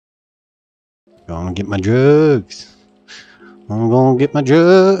Gonna get my drugs. I'm gonna get my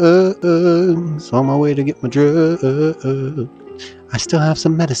drugs. On my way to get my drugs. I still have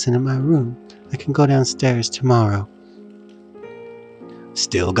some medicine in my room. I can go downstairs tomorrow.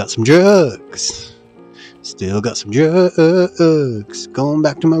 Still got some drugs. Still got some drugs. Going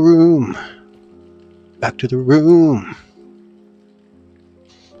back to my room. Back to the room.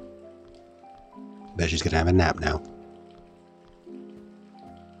 Bet she's gonna have a nap now.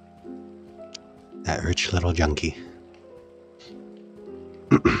 That rich little junkie.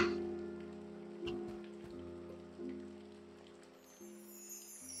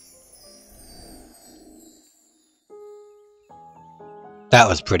 That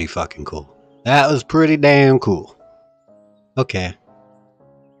was pretty fucking cool. That was pretty damn cool. Okay.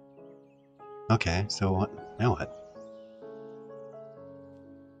 Okay, so what? Now what?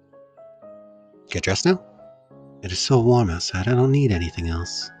 Get dressed now? It is so warm outside, I don't need anything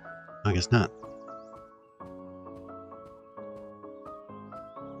else. I guess not.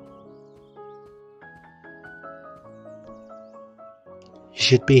 He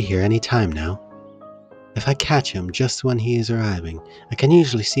should be here any time now. If I catch him just when he is arriving, I can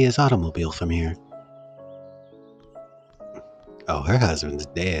usually see his automobile from here. Oh, her husband's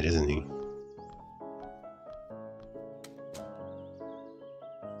dead, isn't he?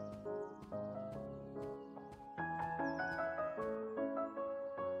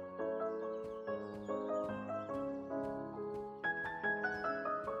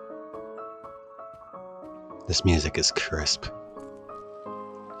 This music is crisp.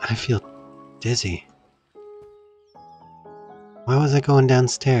 I feel dizzy. Why was I going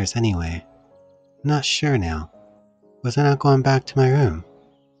downstairs anyway? I'm not sure now. Was I not going back to my room?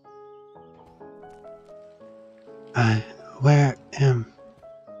 Why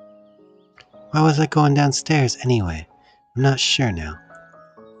was I going downstairs anyway? I'm not sure now.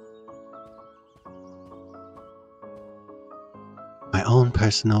 My own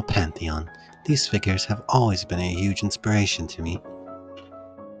personal pantheon. These figures have always been a huge inspiration to me.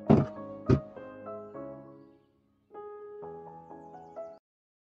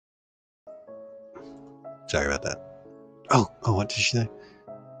 Sorry about that. Oh, what did she say?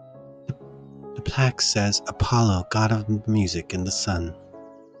 The plaque says Apollo, god of music and the sun.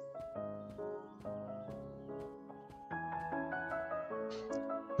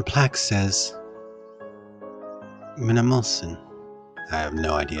 The plaque says Minamulsin. I have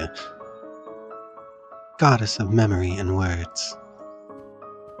no idea. Goddess of memory and words.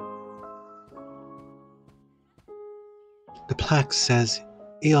 The plaque says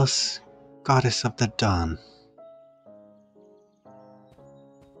Eos, goddess of the dawn.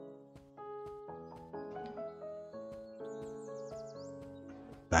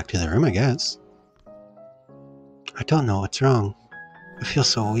 Back to the room, I guess. I don't know what's wrong. I feel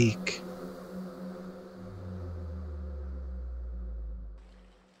so weak.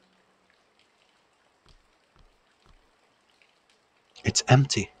 It's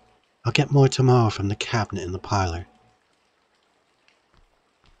empty. I'll get more tomorrow from the cabinet in the parlor.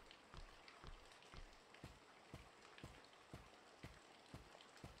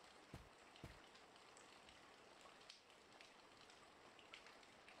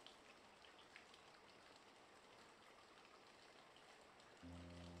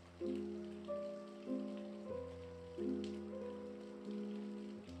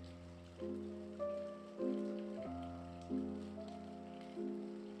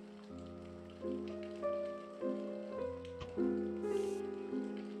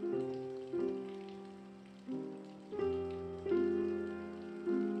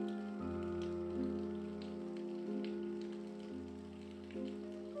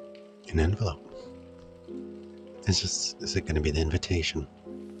 An envelope. Is it going to be the invitation?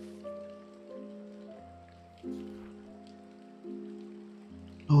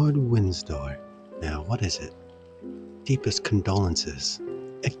 Lord Windsor. Now, what is it? Deepest condolences.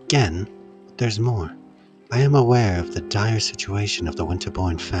 Again? There's more. I am aware of the dire situation of the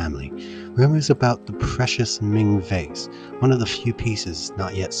Winterbourne family. Rumors about the precious Ming vase, one of the few pieces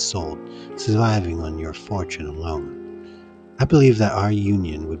not yet sold, surviving on your fortune alone. I believe that our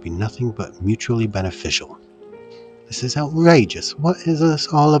union would be nothing but mutually beneficial. This is outrageous. What is this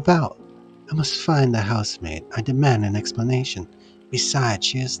all about? I must find the housemaid. I demand an explanation. Besides,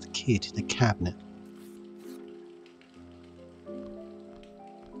 she has the key to the cabinet.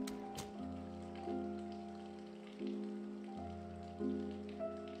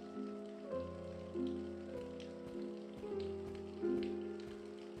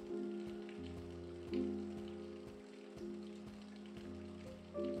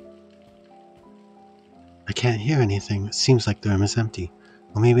 I can't hear anything. It seems like the room is empty.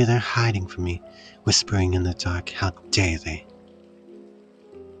 Or maybe they're hiding from me, whispering in the dark. How dare they?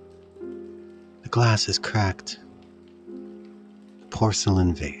 The glass is cracked. The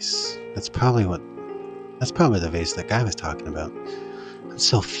porcelain vase. That's probably the vase that guy was talking about. I'm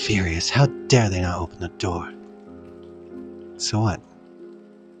so furious. How dare they not open the door? So what?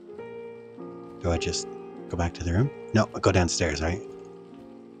 Do I just go back to the room? No, I go downstairs, right?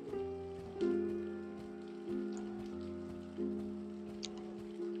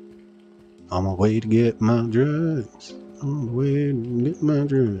 On my way to get my drugs. On the way to get my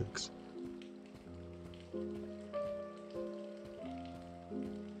drugs.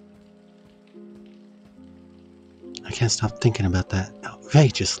 I can't stop thinking about that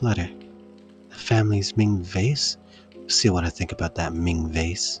outrageous letter. The family's Ming vase? See what I think about that Ming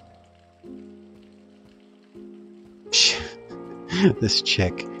vase. This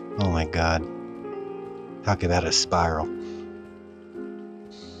chick. Oh my god. Talk about a spiral.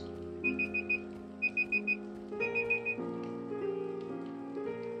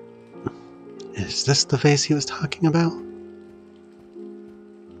 Is this the vase he was talking about?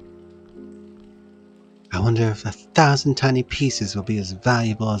 I wonder if 1,000 tiny pieces will be as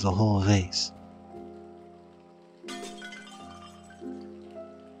valuable as a whole vase.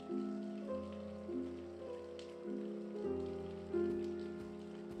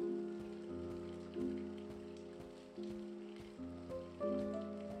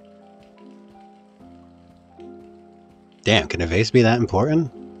 Damn, can a vase be that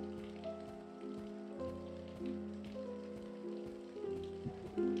important?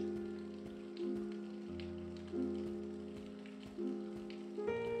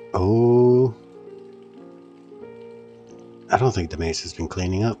 Oh. I don't think the mace has been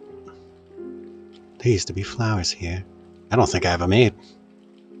cleaning up. There used to be flowers here. I don't think I have a maid.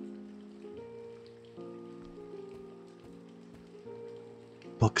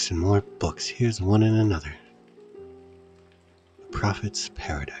 Books and more books. Here's one and another. Prophet's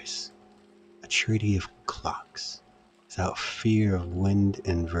Paradise, a treaty of clocks, without fear of wind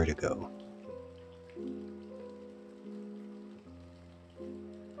and vertigo.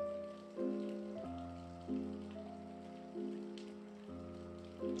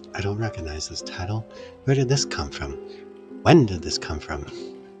 I don't recognize this title. Where did this come from? When did this come from?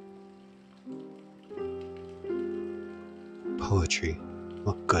 Poetry.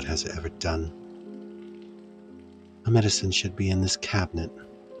 What good has it ever done? A medicine should be in this cabinet.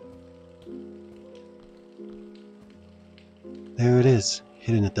 There it is,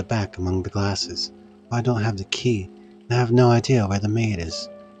 hidden at the back among the glasses. I don't have the key, and I have no idea where the maid is.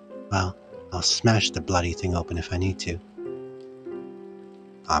 Well, I'll smash the bloody thing open if I need to.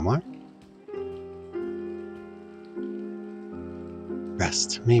 Armoire?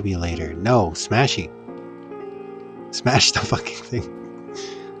 Rest, maybe later. No, smashy. Smash the fucking thing.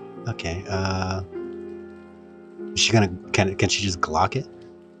 Okay, is she gonna, can she just Glock it?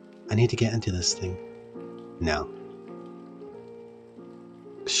 I need to get into this thing. No.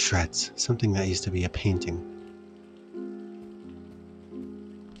 Shreds. Something that used to be a painting.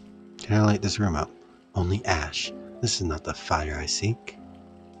 Can I light this room up? Only ash. This is not the fire I seek.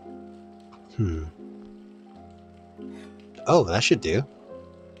 Oh, that should do.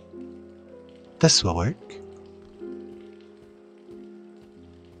 This will work.